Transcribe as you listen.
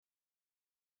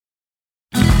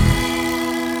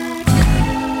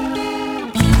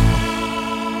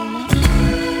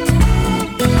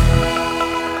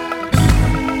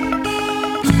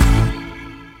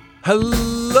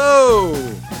Hello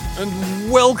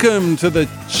and welcome to the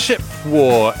Chip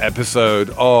War episode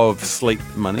of Slate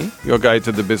Money, your guide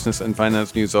to the business and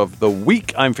finance news of the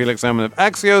week. I'm Felix Salmon of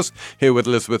Axios, here with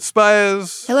Elizabeth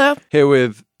Spires. Hello. Here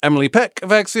with Emily Peck of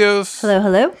Axios. Hello,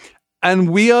 hello. And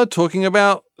we are talking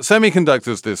about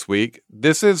semiconductors this week.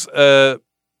 This is a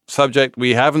subject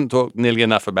we haven't talked nearly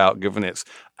enough about, given its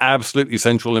absolutely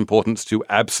central importance to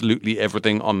absolutely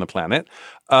everything on the planet.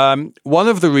 One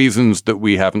of the reasons that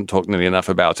we haven't talked nearly enough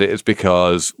about it is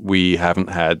because we haven't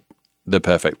had the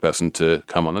perfect person to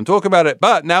come on and talk about it.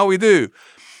 But now we do.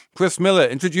 Chris Miller,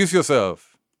 introduce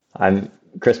yourself. I'm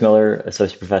Chris Miller,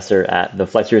 associate professor at the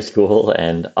Fletcher School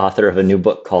and author of a new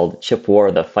book called Chip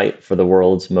War, The Fight for the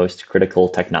World's Most Critical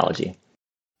Technology.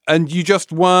 And you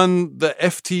just won the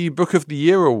FT Book of the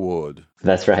Year award.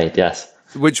 That's right, yes.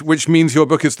 Which means your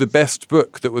book is the best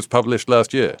book that was published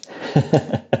last year.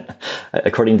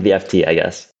 According to the FT, I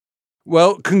guess.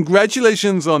 Well,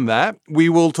 congratulations on that. We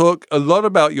will talk a lot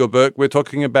about your book. We're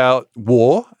talking about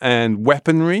war and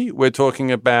weaponry. We're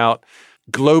talking about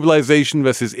globalization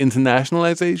versus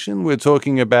internationalization. We're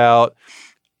talking about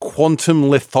quantum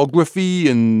lithography,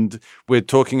 and we're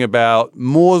talking about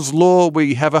Moore's Law.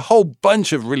 We have a whole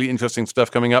bunch of really interesting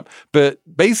stuff coming up. But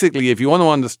basically, if you want to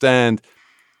understand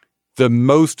the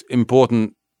most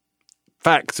important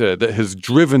factor that has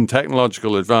driven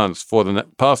technological advance for the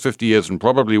past 50 years and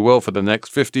probably will for the next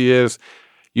 50 years,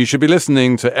 you should be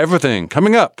listening to everything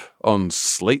coming up on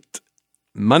Slate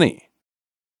Money.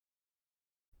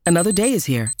 Another day is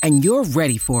here, and you're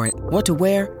ready for it. What to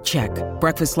wear? Check.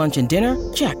 Breakfast, lunch, and dinner?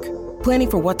 Check. Planning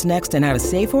for what's next and how to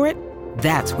save for it?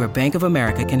 That's where Bank of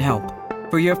America can help.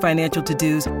 For your financial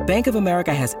to-dos, Bank of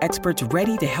America has experts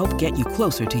ready to help get you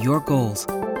closer to your goals.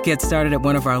 Get started at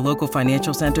one of our local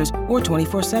financial centers or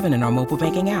 24/7 in our mobile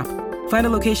banking app. Find a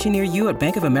location near you at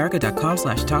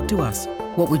bankofamerica.com/talktous.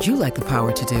 What would you like the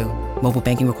power to do? Mobile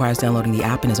banking requires downloading the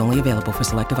app and is only available for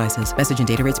select devices. Message and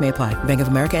data rates may apply. Bank of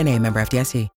America N.A., member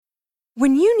FDIC.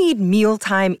 When you need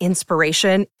mealtime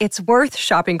inspiration, it's worth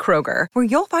shopping Kroger, where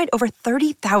you'll find over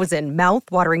 30,000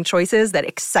 mouth-watering choices that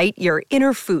excite your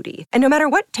inner foodie. And no matter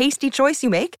what tasty choice you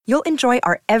make, you'll enjoy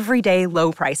our everyday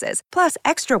low prices, plus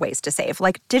extra ways to save,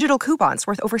 like digital coupons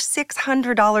worth over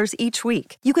 $600 each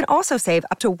week. You can also save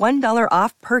up to $1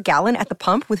 off per gallon at the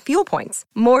pump with fuel points.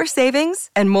 More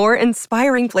savings and more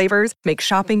inspiring flavors make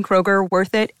shopping Kroger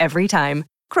worth it every time.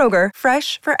 Kroger,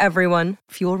 fresh for everyone.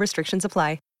 Fuel restrictions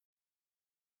apply.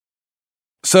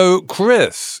 So,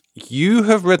 Chris, you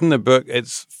have written a book,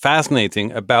 it's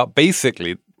fascinating, about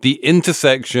basically the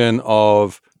intersection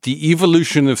of the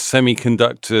evolution of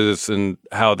semiconductors and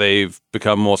how they've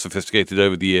become more sophisticated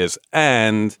over the years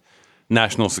and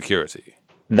national security.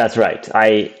 That's right.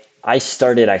 I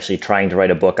started actually trying to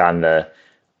write a book on the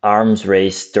arms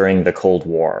race during the Cold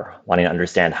War, wanting to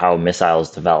understand how missiles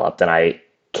developed. And I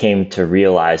came to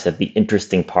realize that the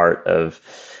interesting part of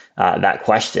that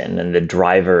question and the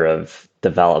driver of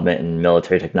development in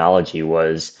military technology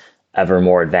was ever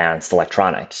more advanced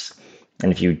electronics.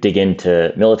 And if you dig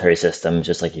into military systems,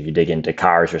 just like if you dig into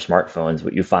cars or smartphones,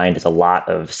 what you find is a lot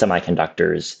of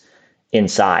semiconductors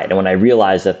inside. And when I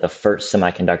realized that the first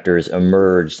semiconductors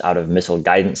emerged out of missile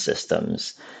guidance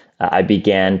systems, I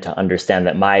began to understand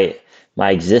that my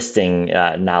existing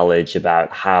knowledge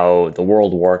about how the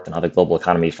world worked and how the global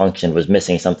economy functioned was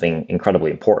missing something incredibly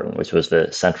important, which was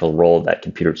the central role that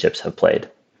computer chips have played.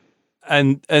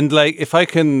 And like, if I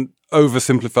can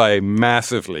oversimplify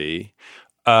massively,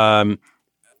 the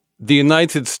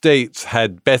United States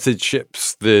had better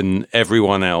chips than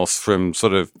everyone else from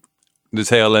sort of the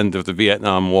tail end of the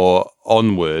Vietnam War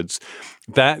onwards.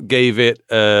 That gave it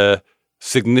a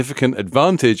significant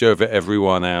advantage over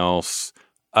everyone else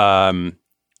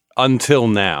until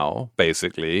now,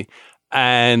 basically.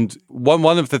 And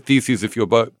one of the theses of your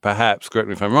book, perhaps, correct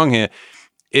me if I'm wrong here,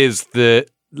 is that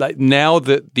like now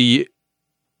that the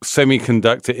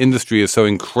semiconductor industry is so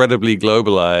incredibly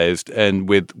globalized and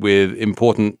with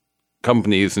important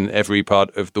companies in every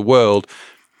part of the world,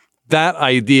 that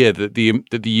idea that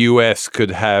the US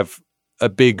could have a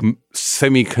big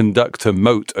semiconductor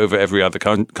moat over every other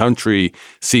country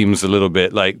seems a little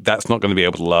bit like that's not going to be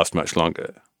able to last much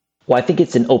longer. Well, I think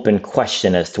it's an open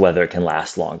question as to whether it can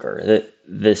last longer.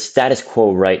 The status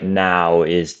quo right now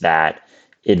is that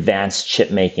advanced chip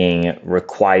making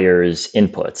requires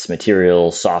inputs,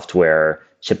 materials, software,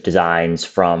 chip designs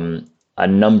from a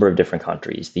number of different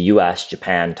countries, the US,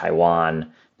 Japan, Taiwan,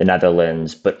 the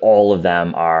Netherlands, but all of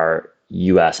them are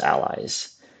US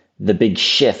allies. The big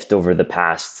shift over the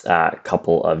past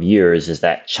couple of years is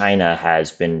that China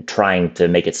has been trying to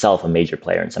make itself a major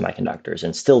player in semiconductors.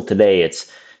 And still today,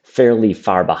 it's fairly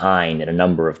far behind in a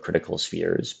number of critical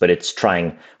spheres, but it's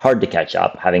trying hard to catch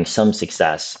up, having some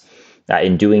success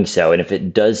in doing so. And if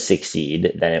it does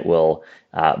succeed, then it will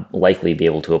likely be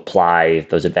able to apply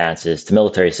those advances to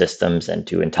military systems and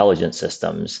to intelligence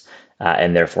systems,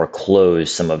 and therefore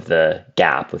close some of the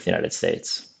gap with the United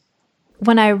States.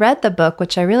 When I read the book,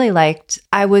 which I really liked,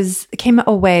 came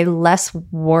away less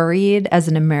worried as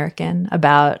an American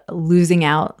about losing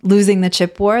the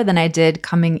chip war than I did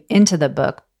coming into the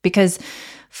book. Because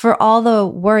for all the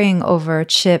worrying over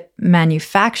chip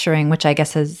manufacturing, which I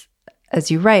guess is, as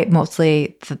you write,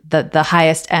 mostly the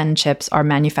highest end chips are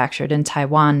manufactured in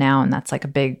Taiwan now, and that's like a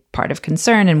big part of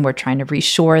concern, and we're trying to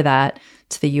reshore that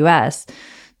to the US.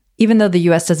 Even though the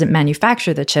US doesn't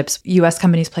manufacture the chips, US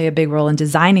companies play a big role in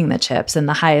designing the chips, and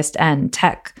the highest end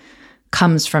tech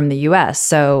comes from the US.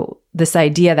 So this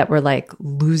idea that we're like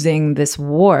losing this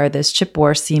war, this chip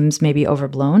war, seems maybe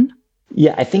overblown.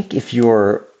 Yeah, I think if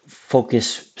you're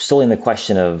focused solely on the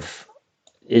question of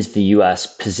is the US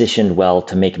positioned well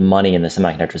to make money in the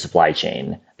semiconductor supply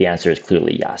chain, the answer is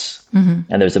clearly yes. Mm-hmm.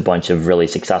 And there's a bunch of really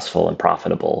successful and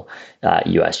profitable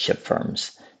US chip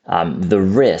firms. The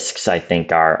risks, I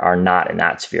think, are not in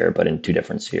that sphere, but in two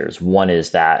different spheres. One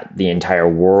is that the entire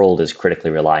world is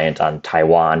critically reliant on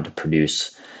Taiwan to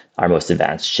produce our most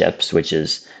advanced chips, which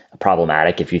is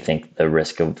problematic if you think the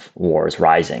risk of war is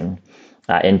rising.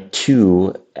 And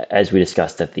two, as we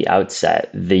discussed at the outset,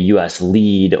 the U.S.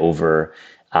 lead over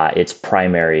its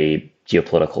primary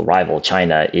geopolitical rival,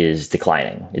 China, is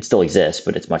declining. It still exists,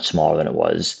 but it's much smaller than it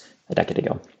was a decade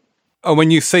ago. Oh,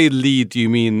 when you say lead, do you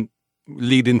mean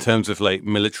lead in terms of like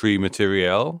military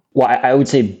materiel? Well, I would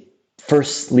say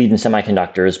first lead in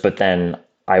semiconductors, but then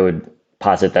I would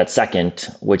posit that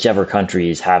second, whichever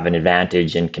countries have an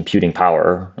advantage in computing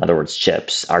power, in other words,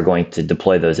 chips, are going to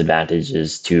deploy those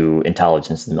advantages to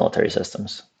intelligence and military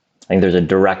systems. I think there's a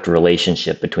direct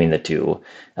relationship between the two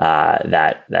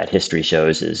that history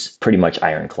shows is pretty much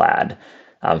ironclad.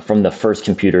 From the first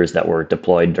computers that were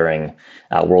deployed during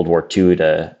World War II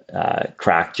to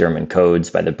crack German codes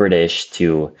by the British,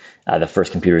 to the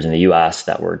first computers in the US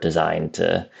that were designed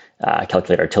to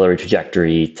calculate artillery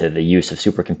trajectory, to the use of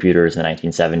supercomputers in the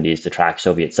 1970s to track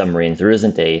Soviet submarines, there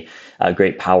isn't a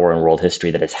great power in world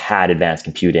history that has had advanced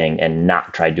computing and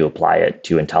not tried to apply it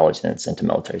to intelligence and to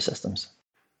military systems.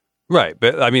 Right.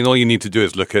 But I mean, all you need to do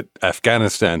is look at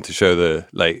Afghanistan to show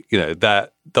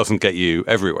that doesn't get you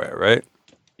everywhere, right?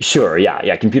 Sure.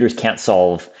 Yeah. Computers can't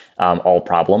solve all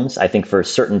problems. I think for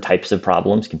certain types of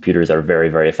problems, computers are very,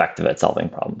 very effective at solving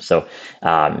problems. So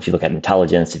if you look at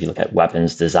intelligence, if you look at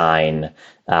weapons design,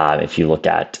 if you look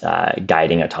at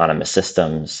guiding autonomous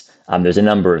systems, there's a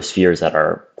number of spheres that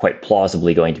are quite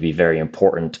plausibly going to be very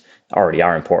important, already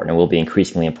are important, and will be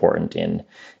increasingly important in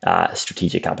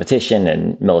strategic competition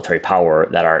and military power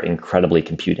that are incredibly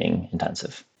computing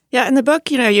intensive. Yeah, in the book,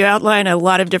 you outline a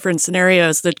lot of different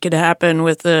scenarios that could happen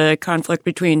with the conflict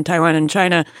between Taiwan and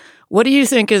China. What do you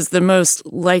think is the most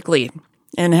likely,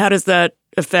 and how does that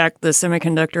affect the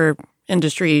semiconductor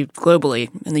industry globally,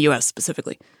 in the U.S.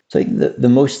 specifically? So the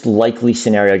most likely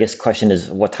scenario, I guess the question is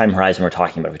what time horizon we're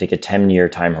talking about. If we take a 10-year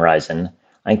time horizon,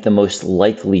 I think the most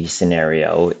likely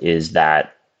scenario is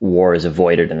that war is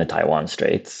avoided in the Taiwan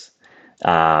Straits,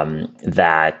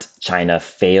 that China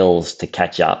fails to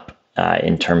catch up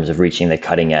in terms of reaching the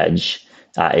cutting edge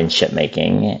in chip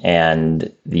making,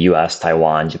 and the US,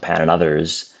 Taiwan, Japan, and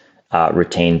others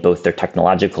retain both their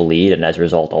technological lead and as a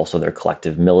result also their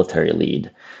collective military lead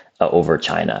over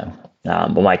China.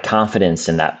 But my confidence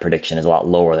in that prediction is a lot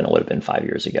lower than it would have been 5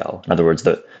 years ago. In other words,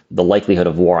 the likelihood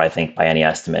of war, I think, by any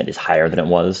estimate, is higher than it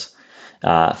was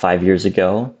 5 years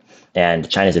ago. And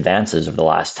China's advances over the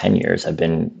last 10 years have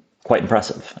been quite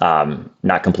impressive.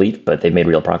 Not complete, but they've made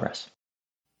real progress.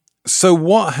 So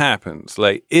what happens,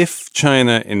 if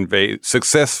China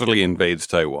successfully invades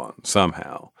Taiwan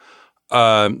somehow?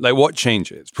 What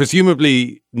changes?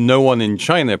 Presumably, no one in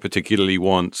China particularly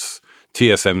wants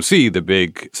TSMC, the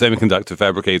big semiconductor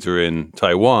fabricator in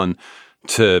Taiwan,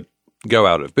 to go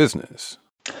out of business.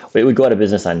 It would go out of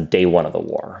business on day one of the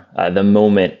war. The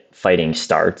moment fighting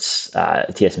starts,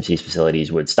 TSMC's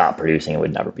facilities would stop producing and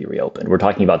would never be reopened. We're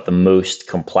talking about the most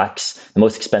complex, the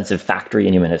most expensive factory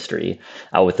in human history,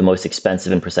 with the most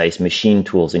expensive and precise machine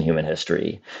tools in human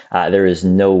history. There is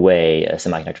no way a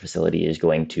semiconductor facility is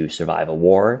going to survive a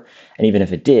war. And even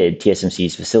if it did,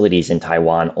 TSMC's facilities in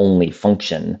Taiwan only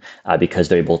function because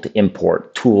they're able to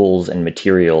import tools and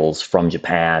materials from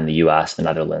Japan, the US, the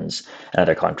Netherlands, and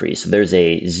other countries. So there's a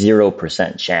a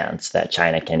 0% chance that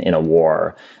China can, in a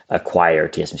war, acquire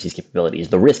TSMC's capabilities.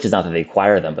 The risk is not that they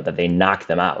acquire them, but that they knock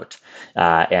them out.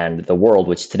 And the world,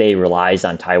 which today relies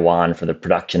on Taiwan for the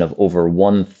production of over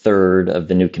 1/3 of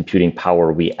the new computing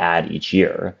power we add each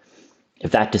year,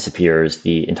 if that disappears,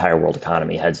 the entire world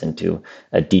economy heads into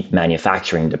a deep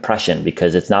manufacturing depression,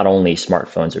 because it's not only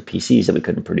smartphones or PCs that we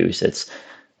couldn't produce,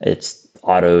 it's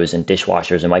autos and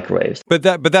dishwashers and microwaves. But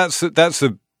that's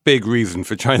a big reason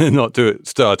for China not to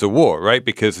start a war, right?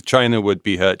 Because China would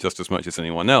be hurt just as much as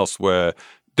anyone else, where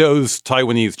those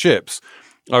Taiwanese chips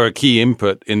are a key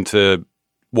input into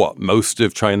most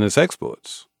of China's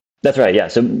exports. That's right. Yeah.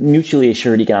 So mutually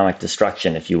assured economic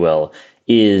destruction, if you will,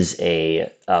 is a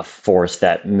force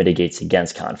that mitigates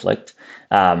against conflict.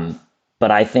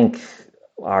 But I think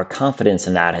our confidence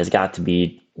in that has got to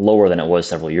be lower than it was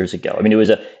several years ago. I mean, it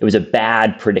was a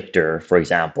bad predictor, for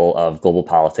example, of global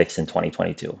politics in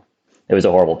 2022. It was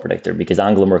a horrible predictor because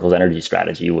Angela Merkel's energy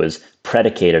strategy was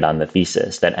predicated on the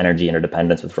thesis that energy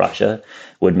interdependence with Russia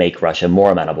would make Russia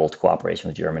more amenable to cooperation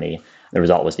with Germany. The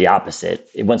result was the opposite.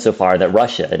 It went so far that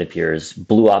Russia, it appears,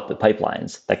 blew up the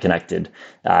pipelines that connected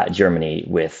Germany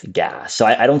with gas. So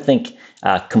I don't think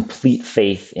complete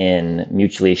faith in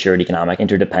mutually assured economic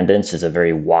interdependence is a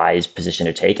very wise position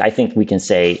to take. I think we can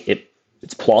say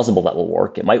it's plausible that will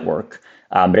work. It might work.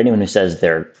 But anyone who says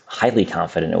they're highly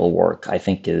confident it will work, I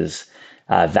think is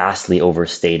vastly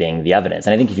overstating the evidence.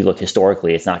 And I think if you look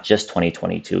historically, it's not just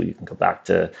 2022. You can go back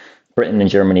to Britain and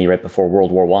Germany right before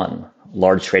World War I.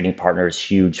 Large trading partners,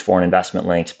 huge foreign investment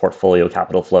links, portfolio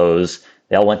capital flows,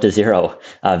 they all went to zero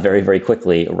very, very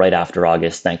quickly right after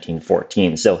August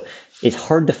 1914. So it's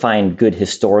hard to find good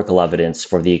historical evidence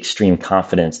for the extreme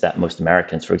confidence that most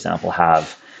Americans, for example,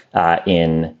 have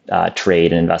in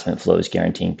trade and investment flows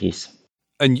guaranteeing peace.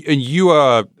 And you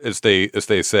are, as they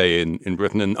say in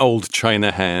Britain, an old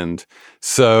China hand.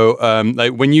 So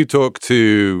like when you talk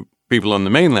to people on the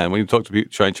mainland, when you talk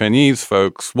to Chinese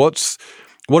folks,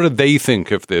 what do they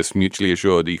think of this mutually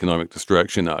assured economic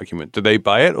destruction argument? Do they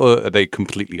buy it, or are they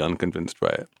completely unconvinced by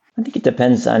it? I think it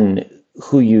depends on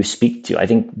who you speak to. I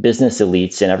think business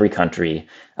elites in every country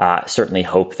certainly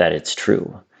hope that it's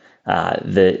true.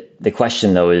 The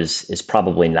question, though, is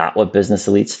probably not what business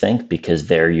elites think, because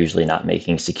they're usually not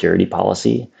making security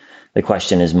policy. The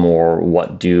question is more,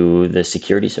 what do the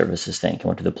security services think, and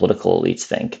what do the political elites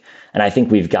think? And I think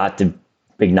we've got to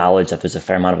acknowledge that there's a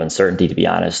fair amount of uncertainty, to be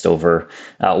honest, over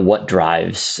what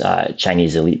drives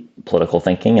Chinese elite political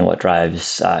thinking and what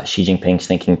drives Xi Jinping's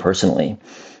thinking personally.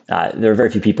 There are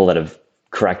very few people that have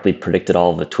correctly predicted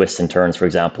all of the twists and turns, for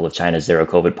example, of China's zero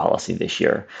COVID policy this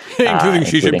year, including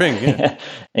Xi Jinping, yeah.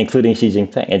 Including Xi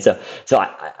Jinping. And so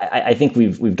I think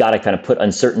we've got to kind of put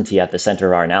uncertainty at the center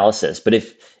of our analysis. But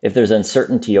if there's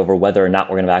uncertainty over whether or not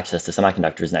we're going to have access to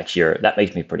semiconductors next year, that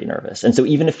makes me pretty nervous. And so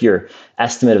even if your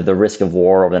estimate of the risk of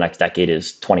war over the next decade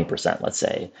is 20%, let's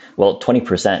say, well,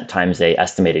 20% times a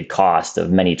estimated cost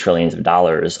of many trillions of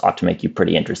dollars ought to make you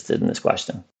pretty interested in this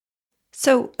question.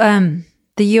 So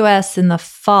the U.S. in the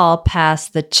fall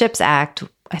passed the CHIPS Act.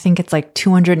 I think it's like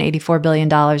 $284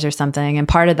 billion or something. And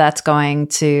part of that's going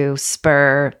to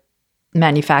spur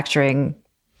manufacturing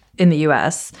in the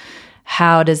U.S.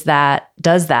 How does that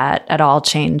at all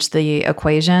change the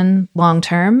equation long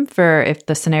term for if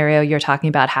the scenario you're talking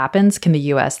about happens? Can the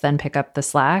U.S. then pick up the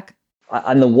slack?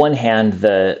 On the one hand,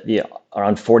 the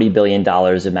around $40 billion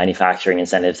of manufacturing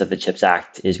incentives that the CHIPS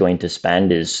Act is going to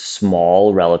spend is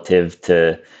small relative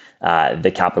to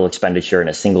the capital expenditure in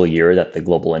a single year that the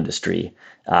global industry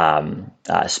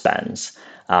spends.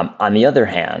 On the other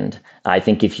hand, I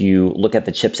think if you look at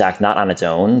the CHIPS Act, not on its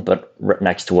own, but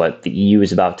next to what the EU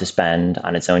is about to spend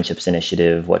on its own CHIPS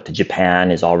initiative, what Japan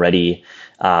is already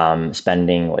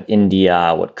spending, what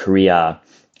India, what Korea,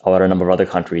 what a number of other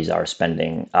countries are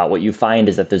spending, what you find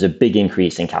is that there's a big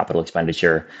increase in capital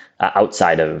expenditure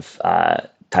outside of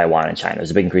Taiwan and China.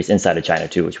 There's a big increase inside of China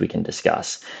too, which we can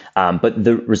discuss. But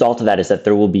the result of that is that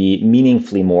there will be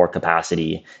meaningfully more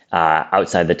capacity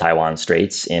outside the Taiwan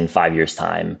Straits in 5 years'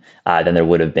 time than there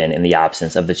would have been in the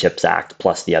absence of the CHIPS Act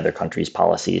plus the other countries'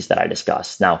 policies that I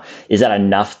discussed. Now, is that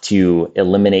enough to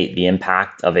eliminate the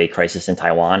impact of a crisis in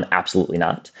Taiwan? Absolutely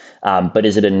not. But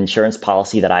is it an insurance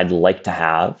policy that I'd like to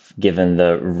have, given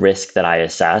the risk that I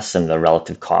assess and the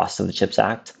relative cost of the CHIPS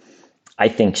Act? I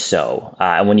think so.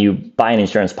 And when you buy an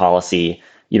insurance policy,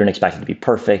 you don't expect it to be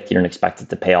perfect. You don't expect it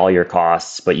to pay all your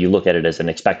costs, but you look at it as an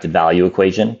expected value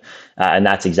equation. And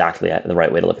that's exactly the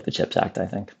right way to look at the CHIPS Act, I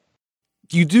think.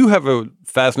 You do have a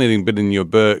fascinating bit in your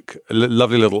book, a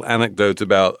lovely little anecdote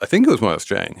about, I think it was Morris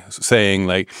Chang, saying,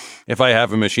 like, if I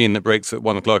have a machine that breaks at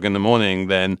 1 o'clock in the morning,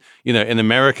 then, in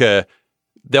America,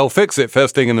 they'll fix it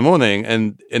first thing in the morning,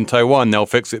 and in Taiwan, they'll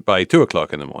fix it by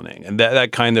 2:00 in the morning. And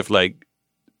that kind of like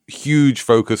huge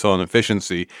focus on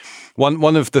efficiency.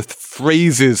 One of the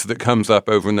phrases that comes up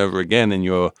over and over again in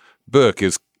your book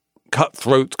is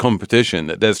cutthroat competition,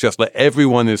 that there's just like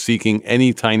everyone is seeking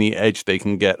any tiny edge they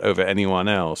can get over anyone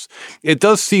else. It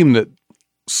does seem that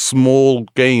small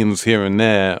gains here and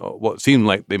there, or what seem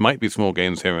like they might be small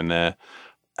gains here and there,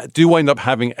 do wind up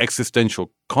having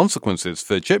existential consequences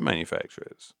for chip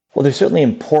manufacturers. Well, they're certainly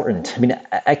important. I mean,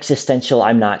 existential,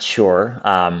 I'm not sure,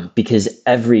 because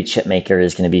every chip maker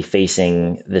is going to be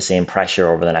facing the same pressure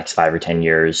over the next 5 or 10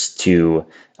 years to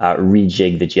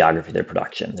rejig the geography of their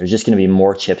production. There's just going to be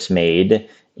more chips made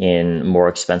in more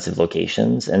expensive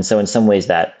locations. And so in some ways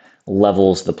that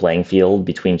levels the playing field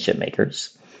between chip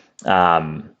makers.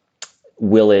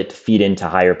 Will it feed into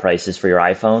higher prices for your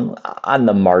iPhone? On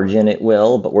the margin, it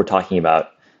will, but we're talking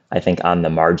about, I think, on the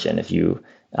margin. If you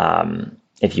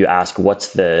ask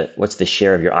what's the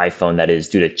share of your iPhone that is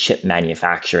due to chip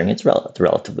manufacturing, it's a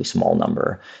relatively small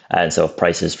number. And so if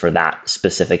prices for that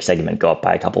specific segment go up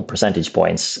by a couple percentage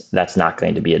points, that's not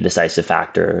going to be a decisive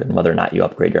factor in whether or not you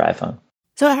upgrade your iPhone.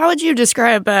 So how would you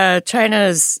describe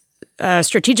China's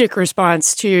strategic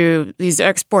response to these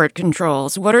export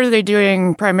controls? What are they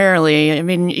doing primarily? I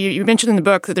mean, you mentioned in the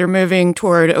book that they're moving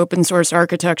toward open source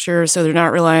architecture, so they're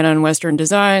not relying on Western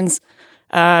designs.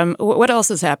 What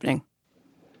else is happening?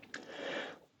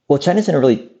 Well, China's in a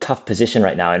really tough position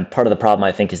right now. And part of the problem,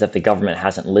 I think, is that the government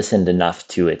hasn't listened enough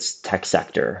to its tech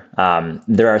sector.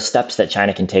 There are steps that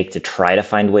China can take to try to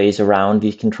find ways around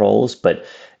these controls, but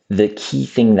the key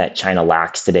thing that China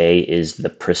lacks today is the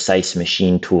precise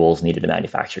machine tools needed to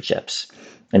manufacture chips.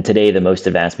 And today, the most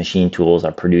advanced machine tools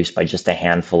are produced by just a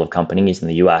handful of companies in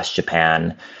the US,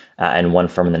 Japan, and one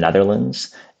firm in the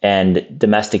Netherlands. And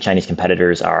domestic Chinese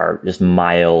competitors are just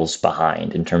miles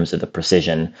behind in terms of the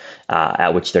precision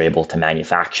at which they're able to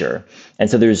manufacture. And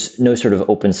so there's no sort of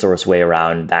open source way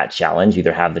around that challenge. You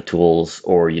either have the tools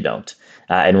or you don't.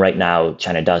 And right now,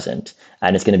 China doesn't.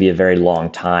 And it's going to be a very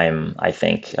long time, I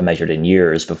think, measured in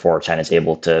years before China's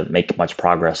able to make much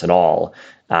progress at all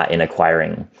in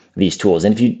acquiring these tools.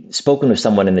 And if you'd spoken with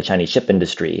someone in the Chinese chip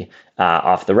industry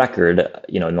off the record,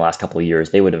 in the last couple of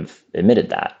years, they would have admitted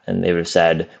that. And they would have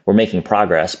said, we're making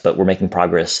progress, but we're making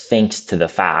progress thanks to the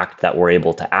fact that we're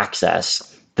able to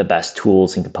access the best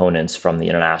tools and components from the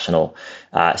international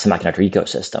semiconductor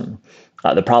ecosystem.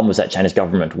 The problem was that China's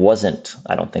government wasn't,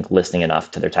 I don't think, listening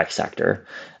enough to their tech sector.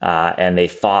 And they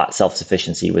thought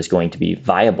self-sufficiency was going to be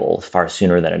viable far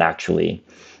sooner than it actually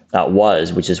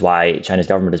was, which is why China's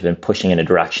government has been pushing in a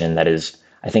direction that is,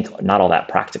 I think, not all that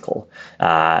practical.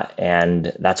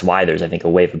 And that's why there's, I think, a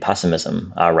wave of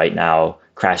pessimism right now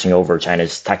crashing over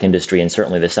China's tech industry and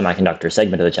certainly the semiconductor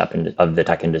segment of the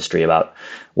tech industry about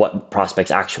what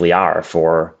prospects actually are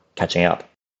for catching up.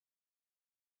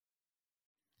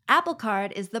 Apple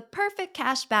Card is the perfect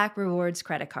cashback rewards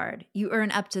credit card. You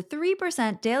earn up to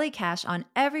 3% daily cash on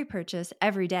every purchase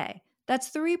every day.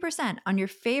 That's 3% on your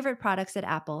favorite products at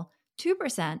Apple,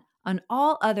 2% on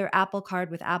all other Apple Card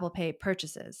with Apple Pay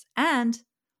purchases, and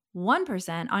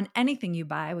 1% on anything you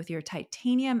buy with your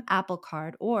titanium Apple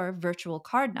Card or virtual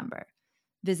card number.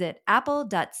 Visit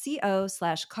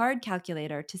apple.co/card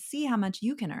calculator to see how much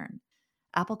you can earn.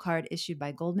 Apple Card issued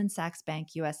by Goldman Sachs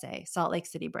Bank USA, Salt Lake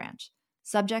City branch.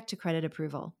 Subject to credit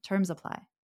approval. Terms apply.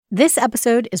 This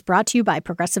episode is brought to you by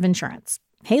Progressive Insurance.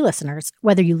 Hey, listeners,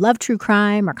 whether you love true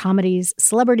crime or comedies,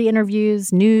 celebrity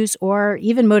interviews, news, or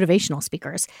even motivational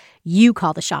speakers, you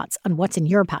call the shots on what's in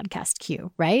your podcast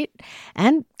queue, right?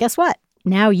 And guess what?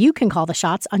 Now you can call the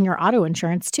shots on your auto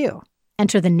insurance, too.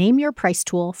 Enter the Name Your Price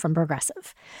tool from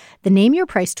Progressive. The Name Your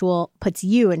Price tool puts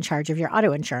you in charge of your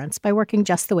auto insurance by working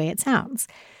just the way it sounds.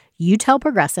 You tell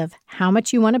Progressive how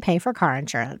much you want to pay for car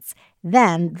insurance.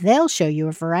 Then they'll show you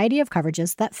a variety of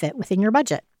coverages that fit within your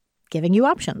budget, giving you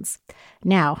options.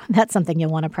 Now, that's something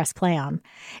you'll want to press play on.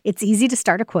 It's easy to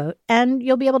start a quote, and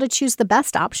you'll be able to choose the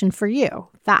best option for you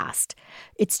fast.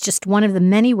 It's just one of the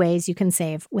many ways you can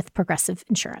save with Progressive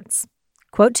Insurance.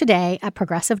 Quote today at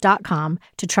Progressive.com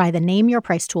to try the Name Your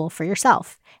Price tool for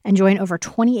yourself and join over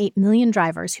 28 million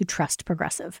drivers who trust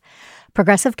Progressive.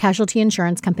 Progressive Casualty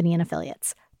Insurance Company and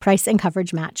Affiliates. Price and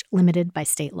coverage match limited by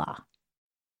state law.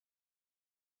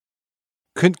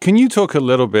 Can you talk a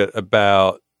little bit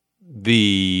about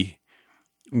the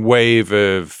wave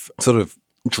of sort of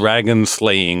dragon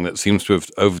slaying that seems to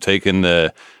have overtaken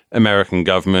the American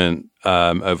government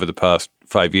over the past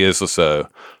 5 years or so?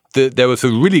 There was a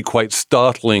really quite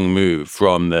startling move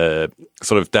from the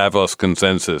sort of Davos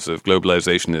consensus of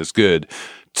globalization is good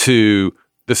to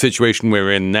the situation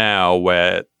we're in now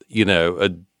where, a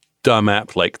dumb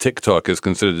app like TikTok is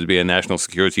considered to be a national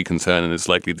security concern and is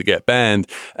likely to get banned.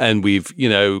 And we've,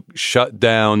 shut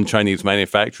down Chinese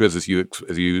manufacturers, as you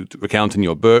recount in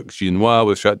your book. Jinhua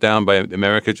was shut down by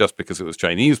America just because it was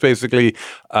Chinese, basically.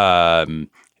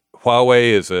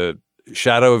 Huawei is a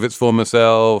shadow of its former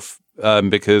self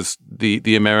because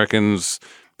the Americans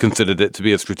considered it to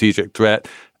be a strategic threat.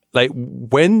 Like,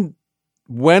 when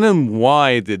and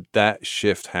why did that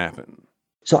shift happen?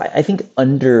 So I think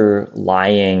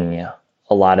underlying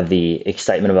a lot of the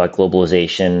excitement about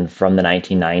globalization from the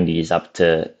 1990s up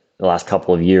to the last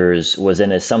couple of years was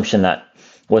an assumption that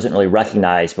wasn't really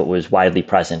recognized, but was widely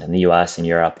present in the US and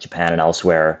Europe, Japan, and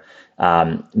elsewhere,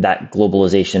 that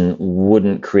globalization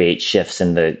wouldn't create shifts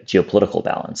in the geopolitical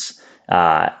balance.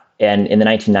 And in the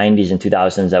 1990s and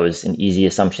 2000s, that was an easy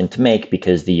assumption to make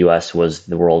because the US was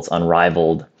the world's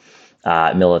unrivaled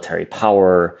military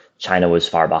power. China was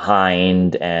far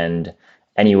behind. And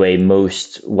anyway,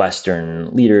 most Western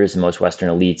leaders and most Western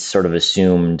elites sort of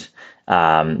assumed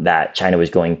that China was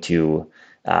going to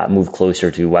move closer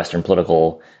to Western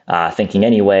political thinking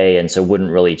anyway, and so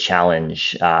wouldn't really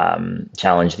challenge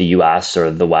the US or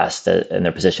the West in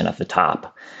their position at the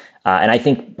top. And I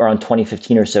think around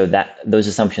 2015 or so, that those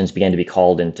assumptions began to be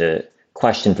called into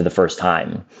question for the first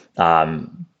time,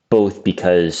 both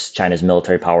because China's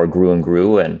military power grew and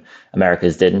grew and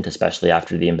America's didn't, especially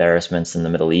after the embarrassments in the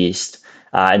Middle East.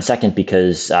 And second,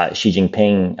 because Xi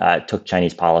Jinping took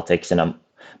Chinese politics in a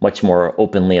much more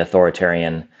openly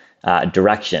authoritarian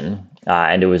direction.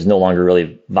 And it was no longer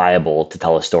really viable to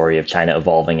tell a story of China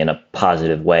evolving in a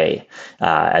positive way,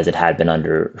 as it had been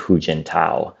under Hu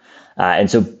Jintao. And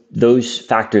so those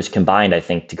factors combined, I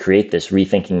think, to create this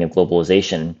rethinking of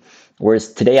globalization.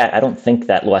 Whereas today, I don't think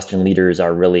that Western leaders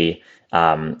are really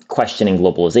questioning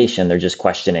globalization. They're just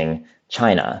questioning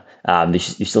China. You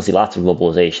still see lots of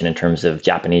globalization in terms of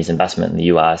Japanese investment in the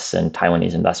US and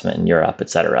Taiwanese investment in Europe, et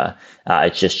cetera.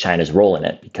 It's just China's role in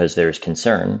it because there's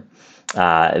concern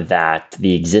that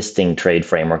the existing trade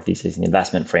framework, the existing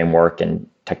investment framework and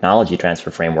technology transfer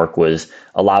framework was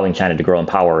allowing China to grow in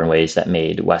power in ways that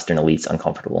made Western elites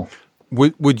uncomfortable.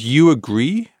 Would you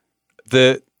agree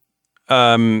that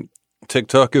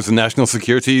TikTok is a national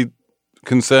security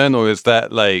concern, or is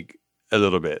that like a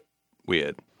little bit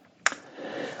weird?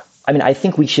 I mean, I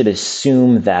think we should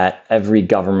assume that every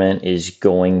government is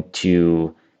going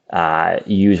to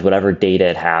use whatever data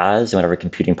it has and whatever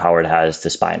computing power it has to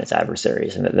spy on its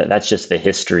adversaries. And that's just the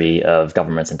history of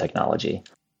governments and technology.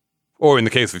 Or in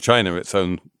the case of China, its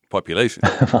own population.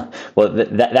 Well,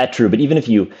 that's true. But even if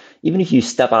you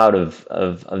step out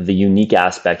of the unique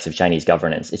aspects of Chinese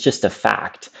governance, it's just a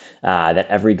fact that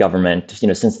every government,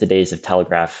 since the days of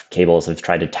telegraph cables, have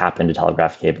tried to tap into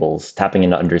telegraph cables, tapping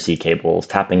into undersea cables,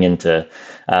 tapping into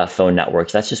phone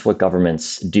networks. That's just what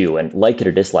governments do. And like it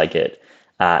or dislike it,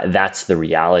 that's the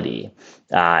reality.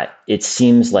 It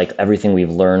seems like everything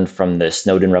we've learned from the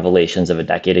Snowden revelations of a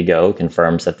decade ago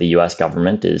confirms that the US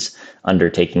government is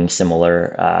undertaking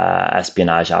similar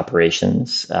espionage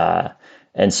operations.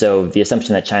 And so the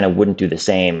assumption that China wouldn't do the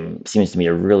same seems to me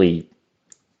a really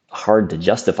hard to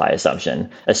justify assumption,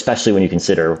 especially when you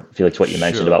consider, Felix, what you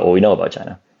mentioned about what we know about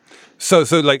China. So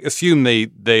like assume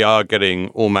they are getting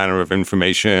all manner of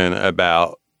information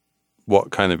about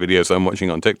what kind of videos I'm watching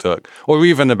on TikTok, or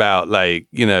even about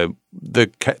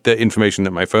the information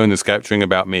that my phone is capturing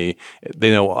about me. They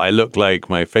know what I look like,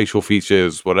 my facial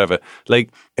features, whatever.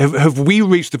 Like, have we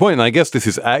reached the point? And I guess this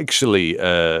is actually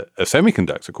a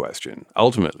semiconductor question.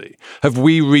 Ultimately, have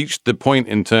we reached the point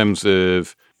in terms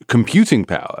of computing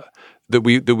power that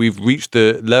we've reached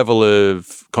the level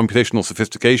of computational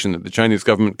sophistication that the Chinese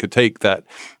government could take that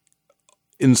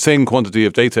insane quantity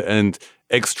of data and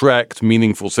extract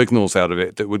meaningful signals out of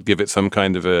it that would give it some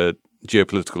kind of a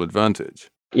geopolitical advantage?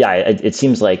 Yeah, it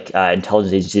seems like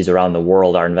intelligence agencies around the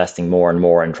world are investing more and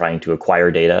more in trying to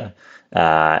acquire data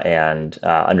and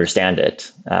understand it.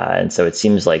 And so it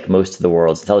seems like most of the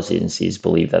world's intelligence agencies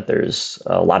believe that there's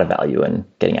a lot of value in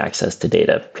getting access to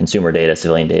data, consumer data,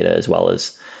 civilian data, as well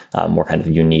as more kind of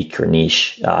unique or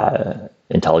niche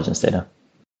intelligence data.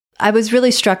 I was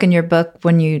really struck in your book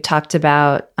when you talked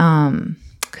about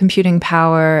computing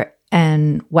power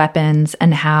and weapons,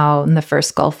 and how in the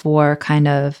first Gulf War, kind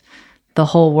of the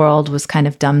whole world was kind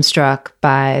of dumbstruck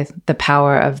by the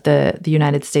power of the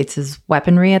United States'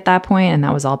 weaponry at that point, and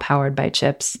that was all powered by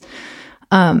chips.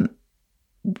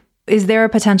 Is there a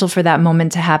potential for that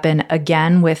moment to happen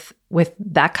again with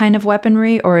that kind of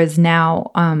weaponry, or is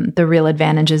now the real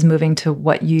advantage is moving to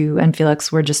what you and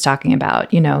Felix were just talking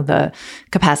about, the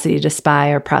capacity to spy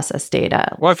or process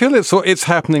data? Well, I feel it's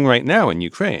happening right now in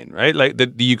Ukraine, right? Like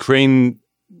the Ukraine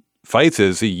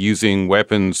fighters are using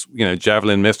weapons,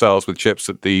 Javelin missiles with chips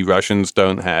that the Russians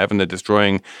don't have, and they're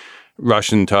destroying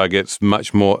Russian targets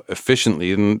much more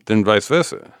efficiently than vice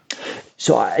versa.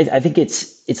 So I think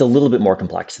it's a little bit more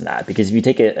complex than that, because if you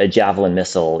take a Javelin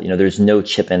missile, there's no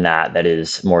chip in that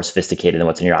is more sophisticated than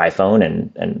what's in your iPhone,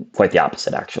 and quite the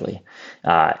opposite, actually.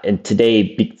 And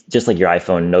today, just like your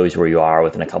iPhone knows where you are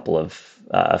within a couple of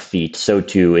feet, so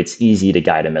too it's easy to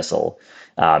guide a missile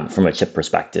from a chip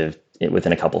perspective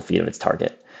within a couple of feet of its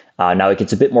target. Now, it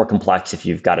gets a bit more complex if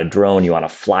you've got a drone, you want to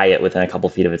fly it within a couple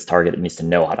of feet of its target, it needs to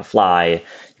know how to fly,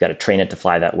 you've got to train it to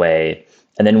fly that way.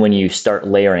 And then when you start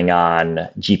layering on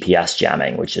GPS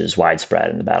jamming, which is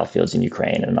widespread in the battlefields in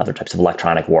Ukraine and other types of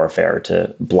electronic warfare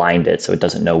to blind it so it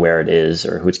doesn't know where it is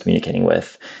or who it's communicating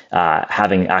with,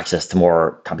 having access to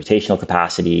more computational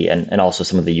capacity and also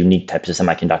some of the unique types of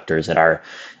semiconductors that are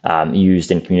used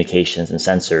in communications and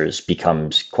sensors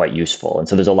becomes quite useful. And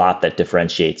so there's a lot that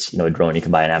differentiates, a drone you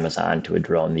can buy on Amazon to a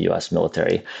drone the U.S.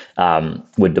 military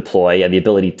would deploy. And the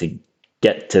ability to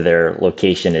get to their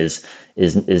location is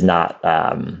not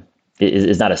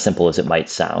as simple as it might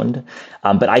sound.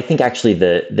 But I think actually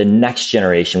the next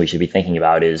generation we should be thinking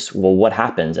about is, well, what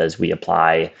happens as we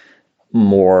apply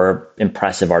more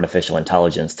impressive artificial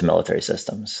intelligence to military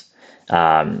systems?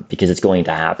 Because it's going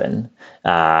to happen.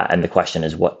 And the question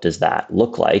is, what does that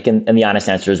look like? And the honest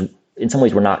answer is, in some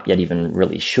ways, we're not yet even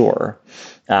really sure.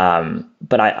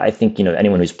 But I think,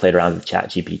 anyone who's played around with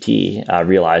ChatGPT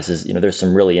realizes, there's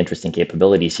some really interesting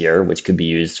capabilities here, which could be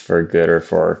used for good or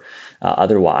for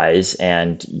otherwise.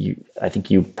 And I think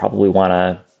you probably want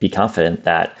to be confident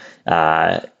that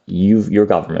your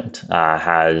government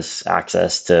has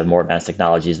access to more advanced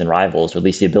technologies than rivals, or at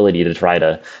least the ability to try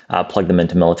to plug them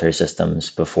into military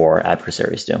systems before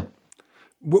adversaries do.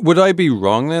 Would I be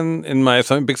wrong then in my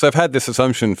assumption? Because I've had this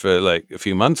assumption for like a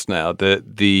few months now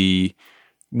that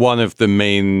one of the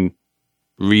main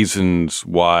reasons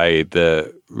why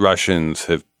the Russians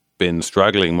have been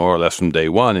struggling more or less from day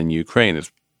one in Ukraine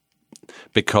is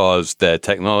because their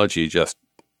technology just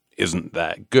isn't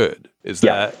that good. Is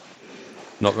that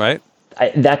not right?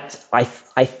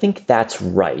 I think that's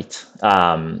right.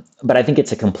 But I think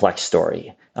it's a complex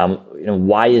story.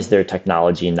 Why is their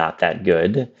technology not that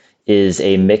good? Is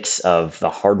a mix of the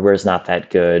hardware is not that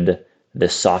good, the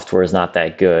software is not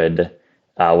that good.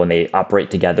 When they operate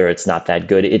together, it's not that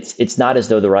good. It's not as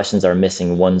though the Russians are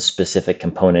missing one specific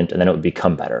component and then it would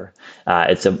become better.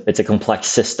 It's a complex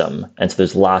system, and so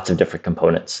there's lots of different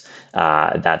components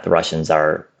that the Russians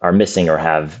are missing or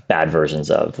have bad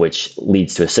versions of, which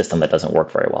leads to a system that doesn't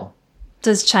work very well.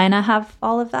 Does China have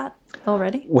all of that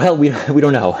already? Well, we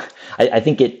don't know. I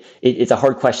think it's a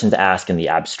hard question to ask in the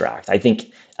abstract. I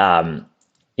think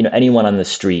anyone on the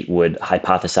street would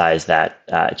hypothesize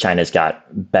that China's got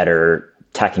better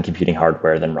tech and computing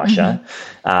hardware than Russia,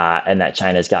 and that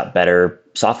China's got better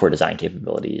software design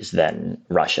capabilities than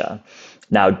Russia.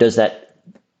 Now, does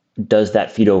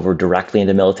that feed over directly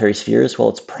into military spheres? Well,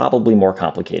 it's probably more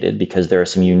complicated because there are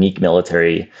some unique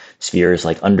military spheres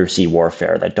like undersea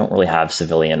warfare that don't really have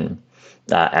civilian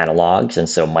analogs, and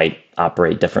so might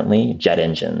operate differently. Jet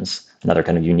engines, another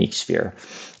kind of unique sphere.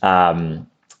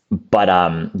 But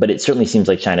it certainly seems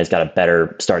like China's got a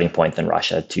better starting point than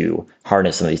Russia to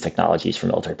harness some of these technologies for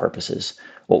military purposes.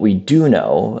 What we do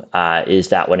know is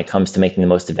that when it comes to making the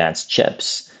most advanced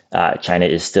chips, China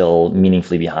is still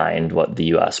meaningfully behind what the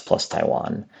U.S. plus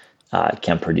Taiwan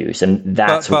can produce, and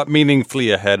that's but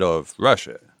meaningfully ahead of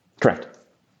Russia. Correct.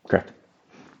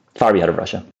 Far ahead of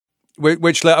Russia.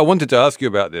 Which I wanted to ask you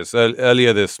about this.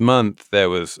 Earlier this month, there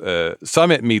was a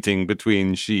summit meeting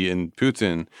between Xi and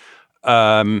Putin.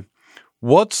 Can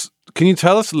you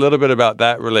tell us a little bit about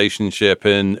that relationship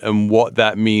and what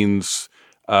that means,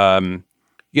 for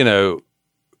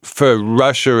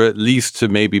Russia at least to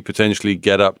maybe potentially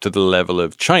get up to the level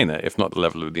of China, if not the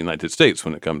level of the United States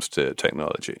when it comes to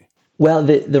technology? Well,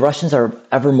 the Russians are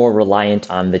ever more reliant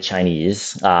on the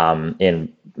Chinese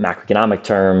in macroeconomic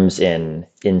terms, in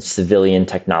civilian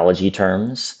technology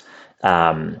terms.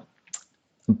 But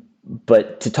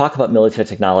to talk about military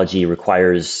technology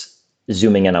requires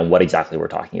zooming in on what exactly we're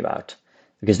talking about,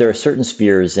 because there are certain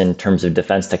spheres in terms of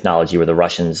defense technology where the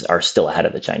Russians are still ahead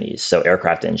of the Chinese. So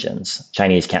aircraft engines,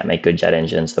 Chinese can't make good jet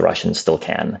engines, the Russians still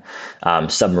can.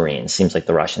 Submarines, seems like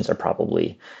the Russians are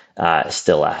probably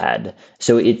still ahead.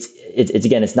 So it's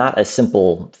again, it's not a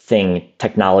simple thing,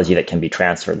 technology that can be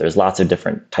transferred. There's lots of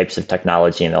different types of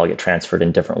technology, and they all get transferred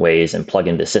in different ways and plug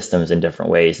into systems in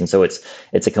different ways. And so it's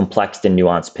a complex and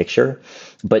nuanced picture.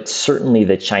 But certainly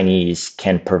the Chinese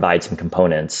can provide some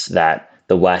components that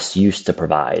the West used to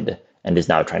provide and is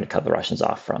now trying to cut the Russians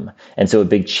off from. And so a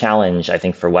big challenge, I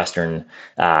think, for Western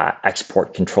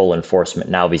export control enforcement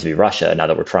now vis-a-vis Russia, now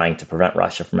that we're trying to prevent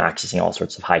Russia from accessing all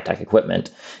sorts of high-tech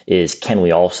equipment, is can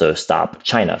we also stop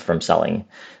China from selling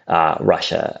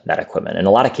Russia that equipment? In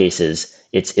a lot of cases,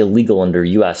 it's illegal under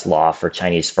US law for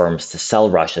Chinese firms to sell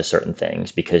Russia certain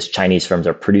things because Chinese firms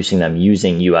are producing them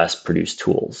using US produced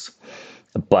tools.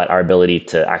 But our ability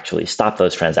to actually stop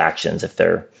those transactions, if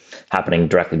they're happening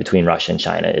directly between Russia and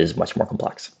China, is much more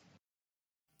complex.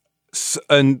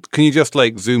 And can you just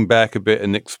zoom back a bit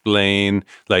and explain,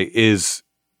 is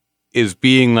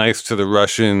being nice to the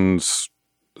Russians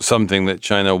something that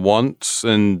China wants,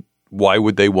 and why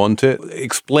would they want it?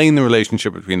 Explain the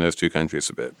relationship between those two countries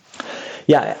a bit.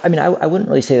 Yeah, I mean, I wouldn't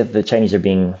really say that the Chinese are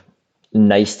being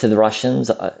nice to the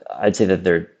Russians. I'd say that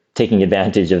they're taking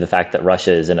advantage of the fact that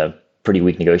Russia is in a pretty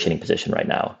weak negotiating position right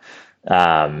now.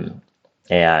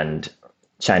 And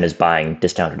China's buying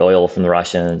discounted oil from the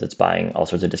Russians. It's buying all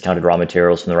sorts of discounted raw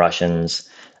materials from the Russians.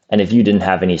 And if you didn't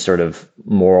have any sort of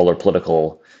moral or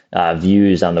political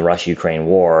views on the Russia-Ukraine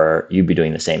war, you'd be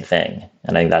doing the same thing.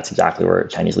 And I think that's exactly where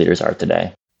Chinese leaders are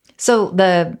today. So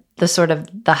the sort of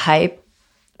the hype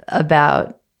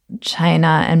about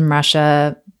China and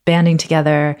Russia banding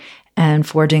together and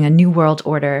forging a new world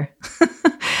order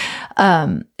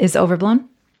is overblown?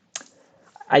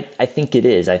 I think it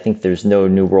is. I think there's no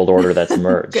new world order that's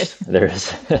emerged.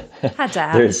 There's had to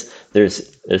ask.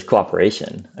 there's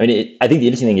cooperation. I mean, I think the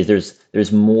interesting thing is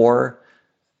there's more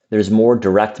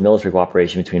direct military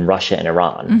cooperation between Russia and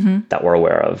Iran that we're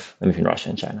aware of than between Russia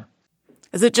and China.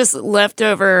 Is it just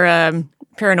leftover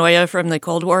paranoia from the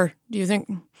Cold War, do you think?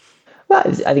 Well,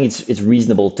 I think it's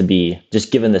reasonable to be,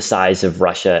 just given the size of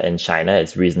Russia and China,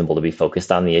 it's reasonable to be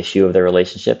focused on the issue of their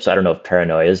relationship. So I don't know if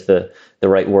paranoia is the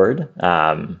right word.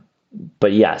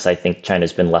 But yes, I think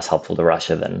China's been less helpful to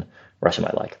Russia than Russia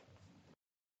might like.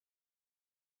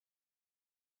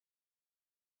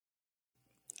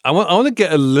 I want to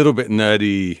get a little bit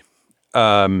nerdy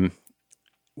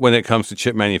when it comes to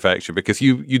chip manufacture, because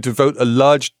you devote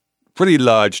a pretty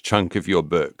large chunk of your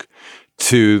book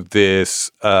to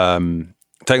this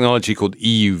technology called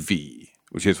EUV,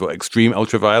 which is extreme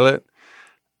ultraviolet,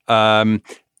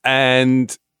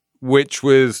 and which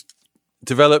was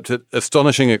developed at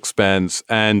astonishing expense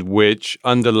and which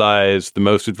underlies the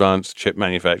most advanced chip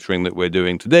manufacturing that we're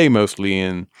doing today, mostly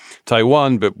in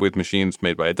Taiwan, but with machines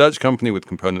made by a Dutch company with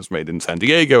components made in San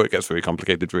Diego. It gets very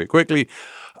complicated very quickly.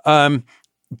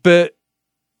 But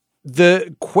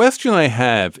the question I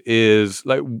have is,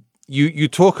 you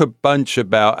talk a bunch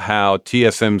about how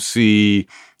TSMC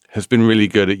has been really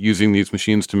good at using these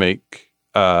machines to make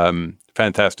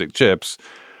fantastic chips,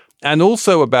 and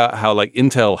also about how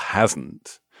Intel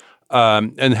hasn't,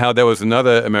 and how there was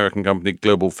another American company,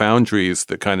 Global Foundries,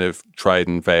 that kind of tried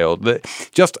and failed. That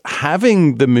just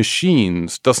having the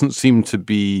machines doesn't seem to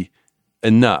be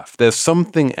enough. There's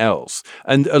something else,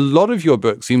 and a lot of your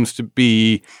book seems to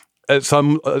be at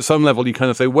some level you kind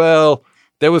of say, well,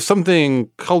 there was something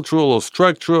cultural or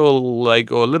structural, or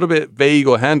a little bit vague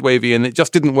or hand-wavy, and it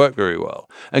just didn't work very well.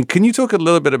 And can you talk a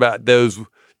little bit about those?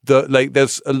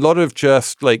 There's a lot of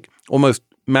just almost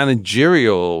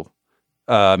managerial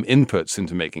inputs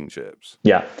into making chips.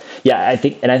 Yeah. I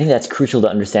think that's crucial to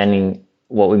understanding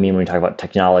what we mean when we talk about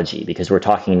technology, because we're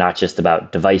talking not just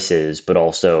about devices, but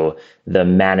also the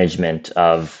management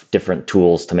of different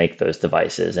tools to make those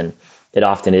devices. And it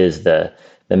often is the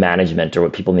management, or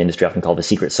what people in the industry often call the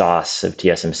secret sauce of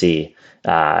TSMC,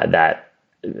 that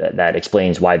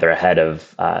explains why they're ahead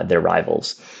of their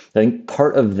rivals. I think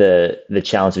part of the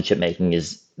challenge of chip making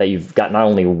is that you've got not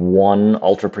only one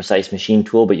ultra precise machine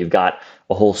tool, but you've got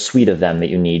a whole suite of them that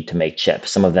you need to make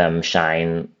chips. Some of them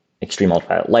shine extreme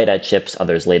ultraviolet light at chips.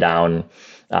 Others lay down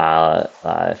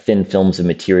thin films of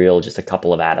material, just a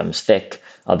couple of atoms thick.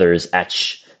 Others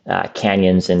etch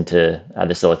canyons into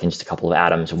the silicon, just a couple of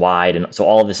atoms wide. And so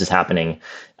all of this is happening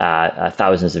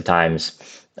thousands of times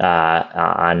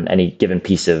on any given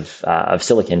piece of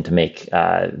silicon to make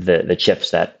the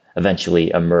chips that eventually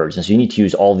emerge. And so you need to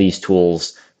use all these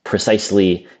tools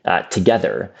precisely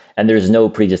together. And there's no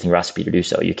pre-existing recipe to do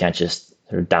so. You can't just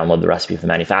download the recipe from the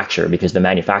manufacturer, because the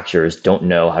manufacturers don't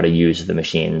know how to use the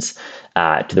machines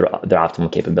to their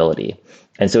optimal capability.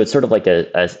 And so it's sort of like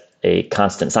a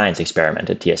constant science experiment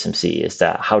at TSMC, is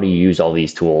that how do you use all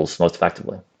these tools most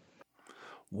effectively?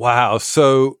 Wow.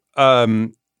 So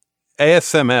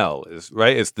ASML is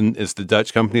right. Is the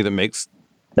Dutch company that makes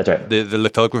That's right. the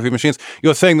lithography machines.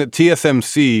 You're saying that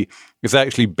TSMC is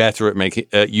actually better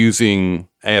at using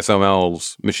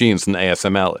ASML's machines than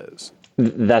ASML is.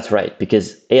 That's right,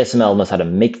 because ASML knows how to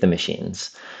make the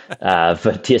machines,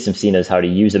 but TSMC knows how to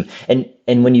use them.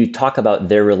 And when you talk about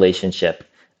their relationship,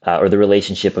 or the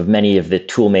relationship of many of the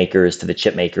tool makers to the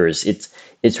chip makers,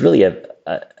 it's really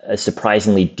a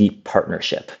surprisingly deep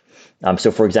partnership.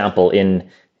 So, for example, in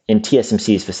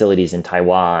TSMC's facilities in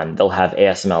Taiwan, they'll have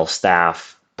ASML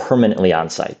staff permanently on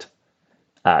site,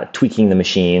 tweaking the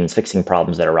machines, fixing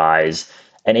problems that arise.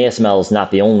 And ASML is not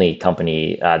the only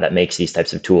company that makes these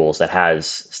types of tools that has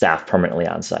staff permanently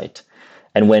on site.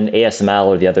 And when ASML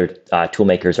or the other tool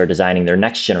makers are designing their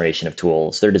next generation of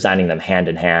tools, they're designing them hand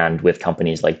in hand with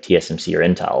companies like TSMC or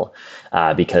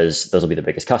Intel, because those will be the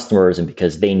biggest customers and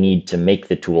because they need to make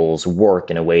the tools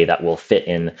work in a way that will fit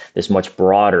in this much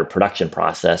broader production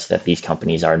process that these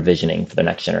companies are envisioning for the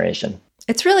next generation.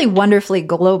 It's really wonderfully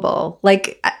global.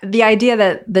 Like the idea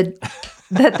that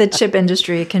the chip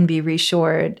industry can be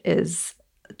reshored is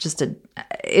just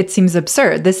it seems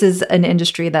absurd. This is an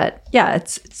industry that,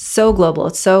 it's so global,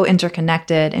 it's so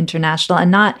interconnected, international,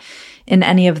 and not in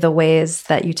any of the ways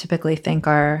that you typically think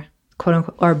are quote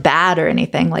unquote or bad or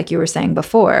anything, like you were saying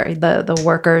before. The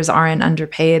workers aren't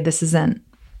underpaid. This isn't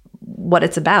what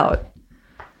it's about.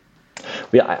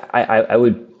 Yeah, I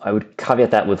would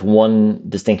caveat that with one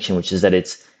distinction, which is that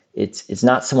it's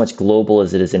not so much global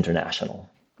as it is international.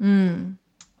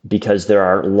 Because there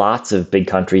are lots of big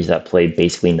countries that play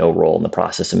basically no role in the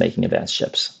process of making advanced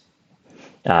chips.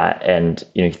 And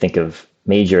you think of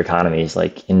major economies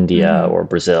like India or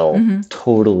Brazil,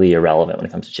 totally irrelevant when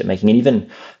it comes to chip making. And even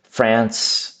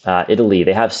France, Italy,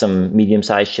 they have some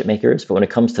medium-sized chip makers, but when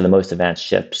it comes to the most advanced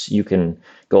chips, you can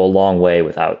go a long way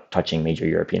without touching major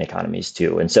European economies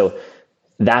too. And so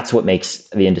that's what makes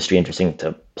the industry interesting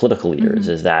to political leaders,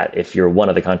 is that if you're one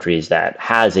of the countries that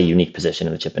has a unique position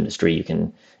in the chip industry, you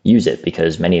can use it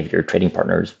because many of your trading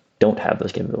partners don't have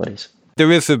those capabilities.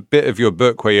 There is a bit of your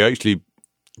book where you actually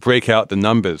break out the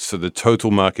numbers for the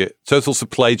total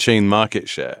supply chain market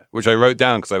share, which I wrote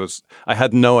down because I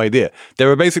had no idea.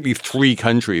 There are basically 3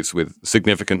 countries with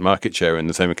significant market share in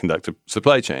the semiconductor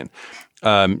supply chain.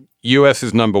 US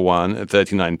is number 1 at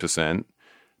 39%.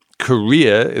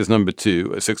 Korea is number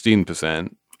 2 at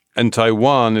 16%. And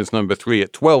Taiwan is number 3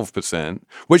 at 12%,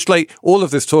 which, like, all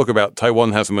of this talk about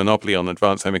Taiwan has a monopoly on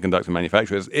advanced semiconductor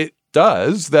manufacturers, it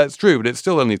does, that's true, but it's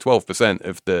still only 12%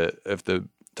 of the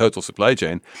total supply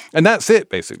chain. And that's it,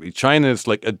 basically. China's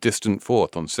like a distant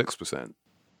fourth on 6%.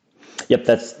 Yep,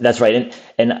 that's right.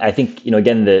 And I think,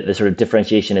 again, the sort of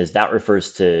differentiation is that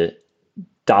refers to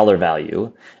dollar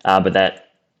value, but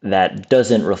that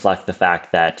doesn't reflect the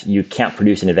fact that you can't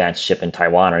produce an advanced chip in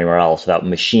Taiwan or anywhere else without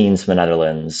machines from the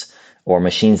Netherlands or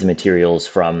machines and materials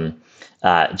from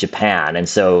Japan. And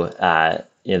so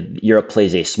Europe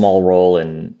plays a small role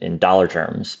in dollar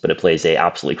terms, but it plays a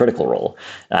absolutely critical role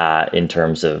in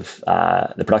terms of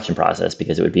the production process,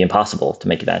 because it would be impossible to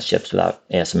make advanced chips without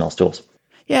ASML's tools.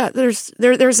 Yeah, there's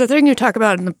a thing you talk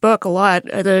about in the book a lot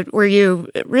where you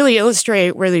really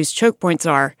illustrate where these choke points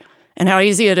are and how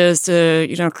easy it is to,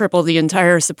 cripple the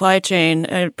entire supply chain,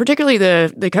 particularly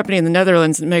the company in the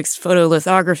Netherlands that makes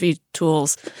photolithography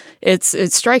tools. It's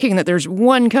striking that there's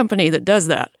one company that does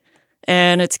that,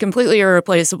 and it's completely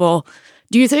irreplaceable.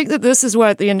 Do you think that this is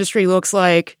what the industry looks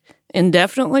like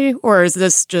indefinitely, or is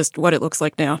this just what it looks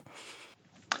like now?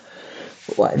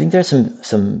 Well, I think there's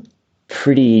some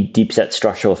pretty deep-set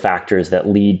structural factors that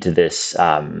lead to this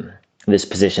this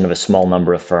position of a small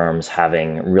number of firms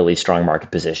having really strong market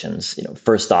positions.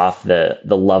 First off, the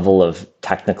level of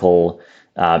technical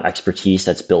expertise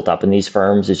that's built up in these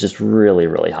firms is just really,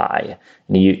 really high.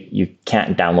 And you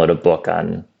can't download a book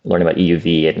on learning about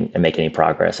EUV and make any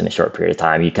progress in a short period of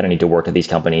time. You kind of need to work at these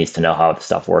companies to know how the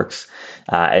stuff works.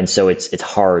 And so it's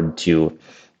hard to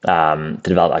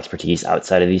develop expertise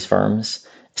outside of these firms.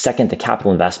 Second, the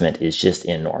capital investment is just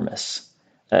enormous.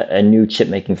 A new chip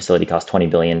making facility costs $20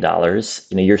 billion.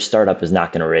 Your startup is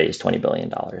not going to raise $20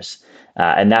 billion.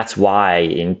 And that's why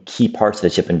in key parts of the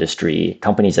chip industry,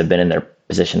 companies have been in their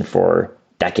position for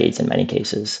decades in many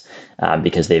cases,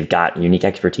 because they've got unique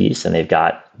expertise and they've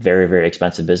got very, very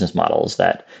expensive business models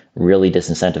that really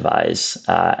disincentivize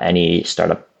any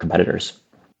startup competitors.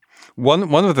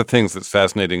 One of the things that's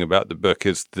fascinating about the book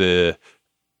is the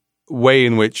way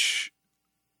in which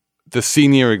the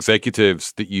senior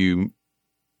executives that you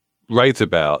write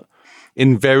about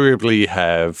invariably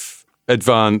have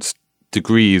advanced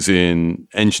degrees in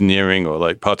engineering or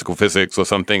like particle physics or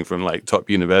something from like top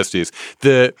universities.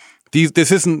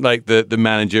 This isn't like the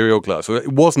managerial class.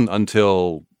 It wasn't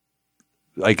until,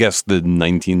 I guess, the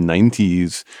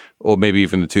 1990s or maybe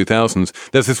even the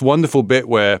 2000s. There's this wonderful bit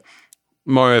where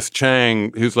Morris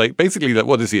Chang, who's like basically like,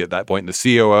 what is he at that point? The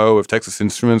COO of Texas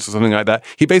Instruments or something like that.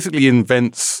 He basically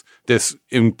invents this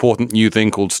important new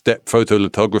thing called step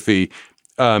photolithography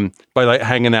by like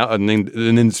hanging out at an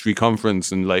industry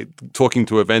conference and like talking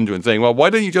to a vendor and saying, well, why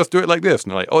don't you just do it like this?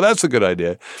 And they're like, oh, that's a good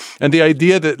idea. And the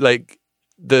idea that like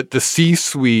the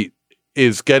C-suite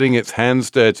is getting its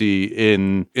hands dirty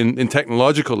in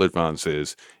technological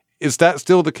advances. Is that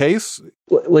still the case?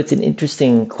 Well, it's an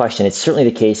interesting question. It's certainly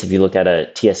the case if you look at a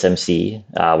TSMC,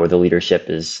 where the leadership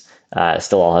is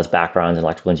still all has backgrounds in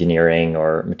electrical engineering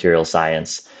or material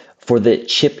science. For the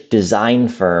chip design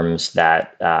firms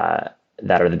that are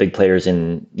the big players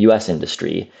in U.S.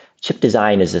 industry, chip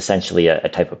design is essentially a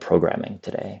type of programming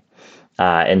today.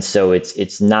 And so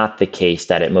it's not the case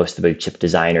that at most of the big chip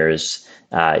designers,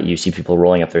 you see people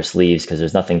rolling up their sleeves because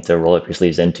there's nothing to roll up your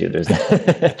sleeves into. There's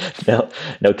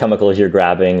no chemicals you're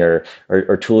grabbing or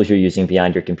tools you're using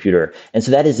beyond your computer. And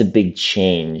so that is a big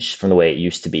change from the way it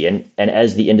used to be. And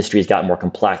as the industry has gotten more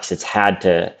complex, it's had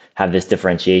to have this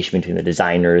differentiation between the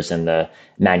designers and the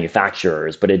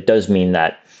manufacturers. But it does mean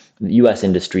that the U.S.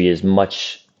 industry is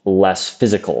much less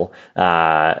physical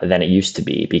than it used to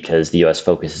be because the U.S.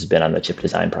 focus has been on the chip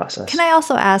design process. Can I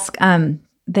also ask, I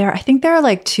think there are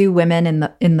like 2 women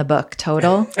in the book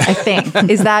total, I think.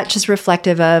 Is that just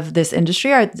reflective of this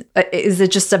industry, or is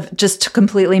it just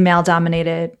completely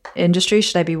male-dominated industry?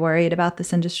 Should I be worried about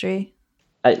this industry?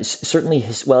 Certainly,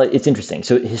 well, it's interesting.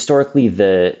 So historically,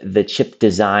 the chip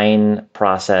design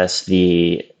process,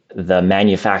 the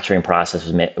manufacturing process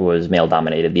was male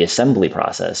dominated. The assembly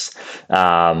process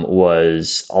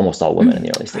was almost all women in the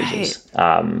early stages.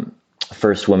 Right.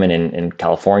 First women in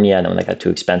California, and then when they got too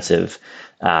expensive,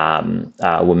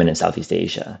 women in Southeast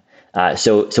Asia.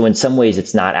 So in some ways,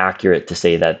 it's not accurate to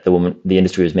say that the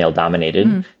industry was male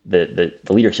dominated. The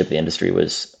leadership of the industry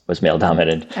was male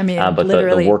dominated. I mean, but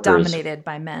literally the workers, dominated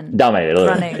by men. Dominated,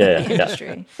 running the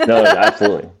industry. No,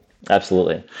 absolutely.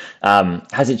 Absolutely.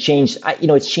 Has it changed?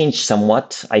 It's changed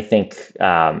somewhat. I think,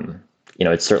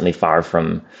 it's certainly far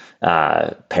from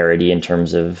parity in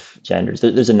terms of genders.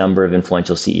 There's a number of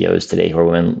influential CEOs today who are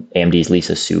women. AMD's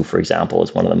Lisa Su, for example,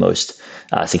 is one of the most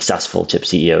successful chip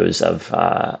CEOs of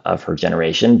her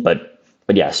generation. But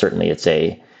yeah, certainly it's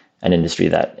an industry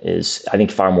that is, I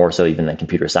think, far more so even than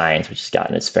computer science, which has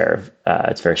gotten its fair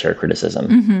share of criticism.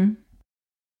 Mm-hmm.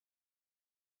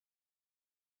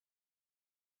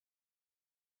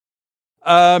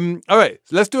 All right,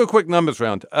 let's do a quick numbers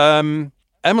round.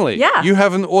 Emily, you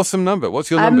have an awesome number.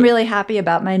 What's your number? I'm really happy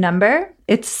about my number.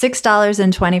 It's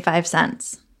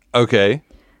 $6.25. Okay.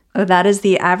 That is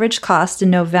the average cost in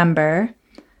November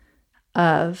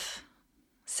of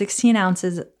 16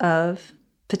 ounces of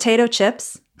potato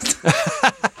chips.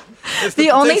 the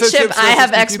only chip I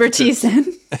have expertise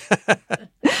in.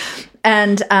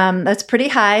 And that's pretty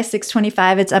high,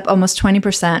 $6.25. It's up almost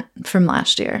 20% from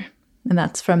last year. And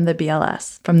that's from the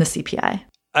BLS, from the CPI.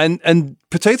 And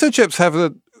potato chips have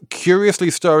a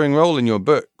curiously starring role in your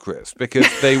book, Chris, because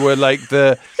they were like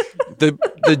the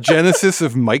genesis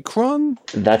of Micron.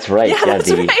 That's right. Yeah, that's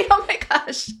right. Oh my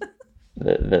gosh.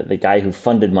 The guy who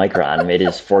funded Micron made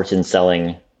his fortune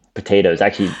selling potatoes,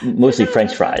 actually mostly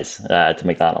French fries, to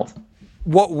McDonald's.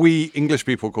 What we English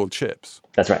people call chips.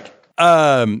 That's right.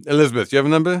 Elizabeth, do you have a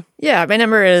number? Yeah, my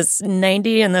number is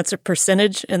 90, and that's a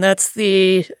percentage, and that's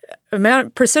the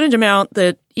percentage amount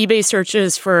that eBay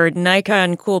searches for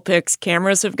Nikon Coolpix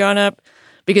cameras have gone up,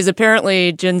 because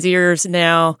apparently Gen Zers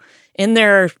now, in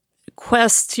their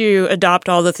quest to adopt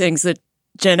all the things that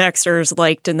Gen Xers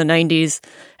liked in the 90s,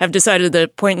 have decided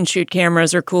that point-and-shoot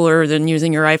cameras are cooler than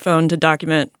using your iPhone to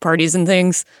document parties and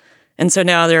things, and so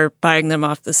now they're buying them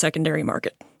off the secondary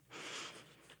market.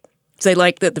 They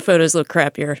like that the photos look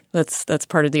crappier. That's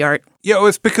part of the art. Yeah, well,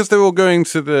 it's because they're all going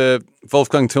to the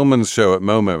Wolfgang Tillmans show at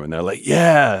MoMA, and they're like,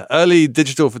 "Yeah, early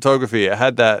digital photography. It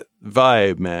had that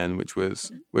vibe, man, which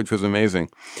was amazing."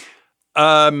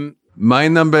 My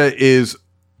number is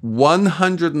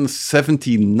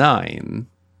 179,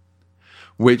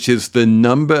 which is the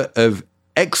number of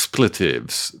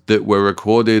expletives that were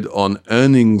recorded on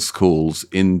earnings calls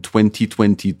in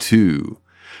 2022.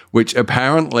 Which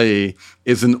apparently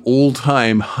is an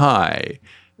all-time high.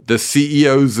 The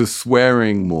CEOs are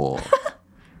swearing more.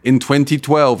 In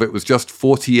 2012, it was just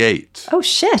 48. Oh,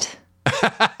 shit.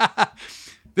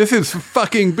 This is a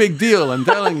fucking big deal, I'm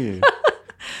telling you.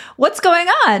 What's going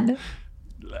on?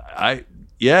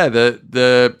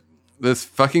 The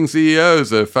fucking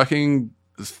CEOs are fucking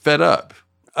fed up.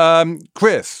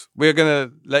 Chris, we're going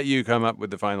to let you come up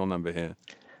with the final number here.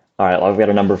 All right, well, I've got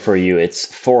a number for you. It's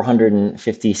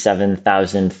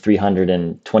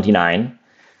 457,329,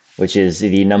 which is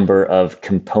the number of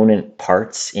component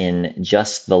parts in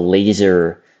just the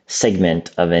laser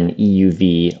segment of an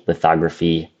EUV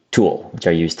lithography tool, which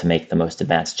are used to make the most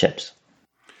advanced chips.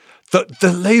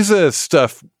 The laser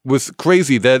stuff was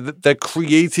crazy. They're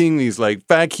creating these like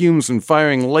vacuums and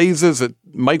firing lasers at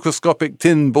microscopic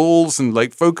tin balls and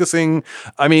like focusing.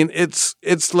 I mean, it's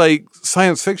like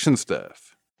science fiction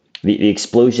stuff. The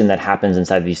explosion that happens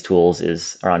inside these tools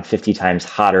is around 50 times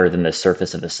hotter than the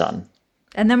surface of the sun.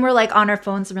 And then we're like on our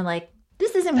phones and we're like,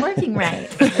 this isn't working right.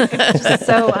 It's just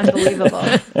so unbelievable.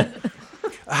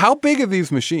 How big are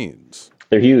these machines?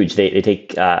 They're huge. They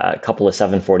take a couple of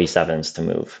 747s to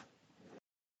move.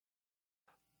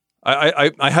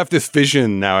 I have this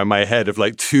vision now in my head of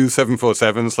like two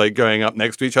 747s like going up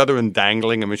next to each other and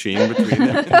dangling a machine between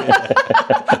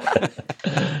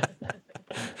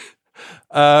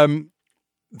them.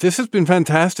 This has been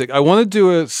fantastic. I want to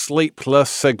do a Slate Plus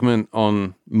segment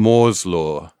on Moore's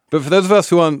Law. But for those of us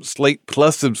who aren't Slate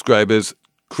Plus subscribers,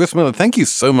 Chris Miller, thank you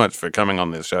so much for coming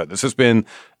on this show. This has been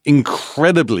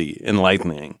incredibly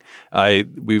enlightening.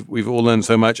 We've all learned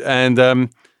so much. And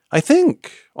I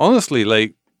think, honestly,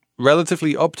 like,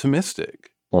 relatively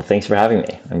optimistic. Well, thanks for having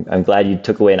me. I'm glad you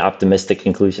took away an optimistic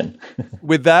conclusion.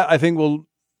 With that, I think we'll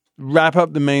wrap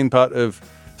up the main part of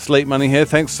Slate Money here.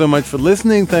 Thanks so much for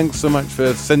listening. Thanks so much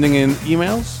for sending in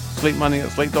emails,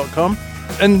 slatemoney@slate.com.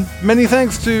 And many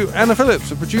thanks to Anna Phillips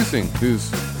for producing,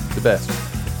 who's the best.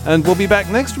 And we'll be back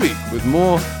next week with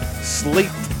more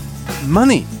Slate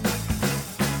Money.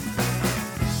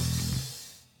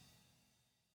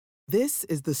 This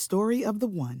is the story of the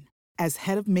one. As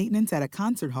head of maintenance at a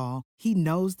concert hall, he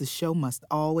knows the show must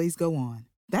always go on.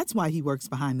 That's why he works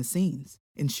behind the scenes,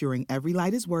 ensuring every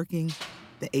light is working,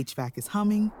 the HVAC is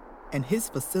humming, and his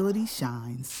facility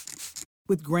shines.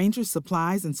 With Grainger's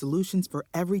supplies and solutions for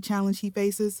every challenge he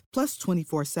faces, plus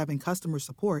 24/7 customer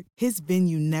support, his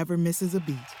venue never misses a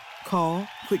beat. Call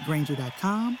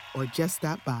quickgrainger.com or just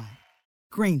stop by.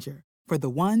 Grainger, for the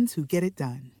ones who get it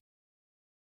done.